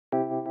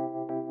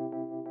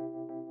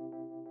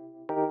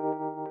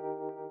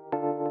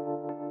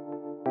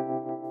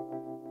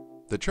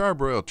The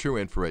Charbroil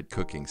TRU-Infrared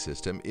cooking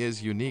system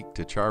is unique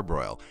to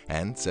Charbroil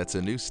and sets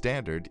a new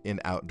standard in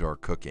outdoor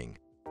cooking.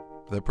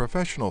 The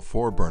professional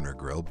 4-burner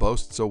grill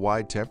boasts a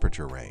wide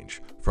temperature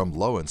range, from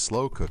low and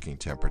slow cooking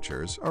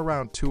temperatures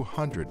around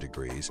 200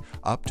 degrees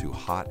up to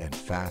hot and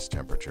fast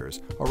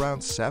temperatures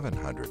around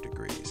 700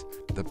 degrees.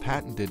 The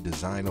patented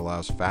design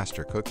allows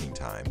faster cooking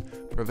time,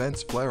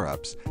 prevents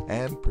flare-ups,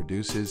 and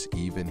produces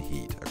even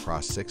heat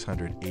across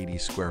 680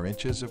 square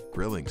inches of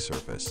grilling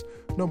surface.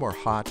 No more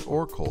hot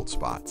or cold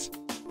spots.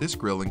 This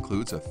grill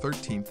includes a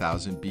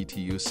 13,000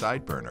 BTU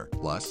side burner,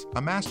 plus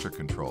a master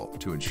control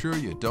to ensure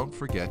you don't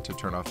forget to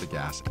turn off the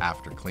gas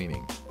after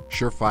cleaning.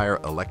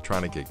 SureFire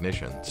electronic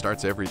ignition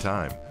starts every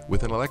time,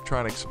 with an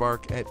electronic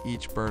spark at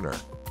each burner.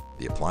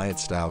 The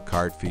Appliance-style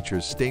cart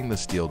features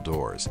stainless steel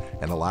doors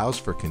and allows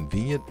for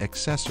convenient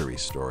accessory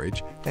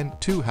storage and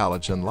 2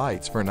 halogen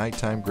lights for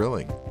nighttime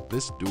grilling.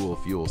 This dual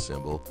fuel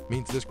symbol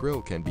means this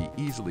grill can be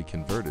easily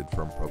converted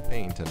from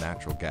propane to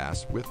natural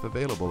gas with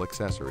available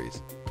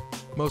accessories.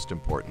 Most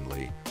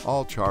importantly,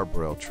 all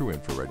Charbroil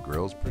TRU-Infrared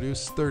grills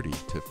produce 30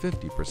 to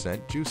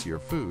 50% juicier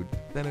food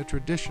than a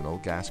traditional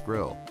gas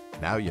grill.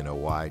 Now you know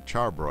why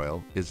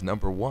Charbroil is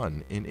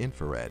 #1 in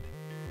infrared.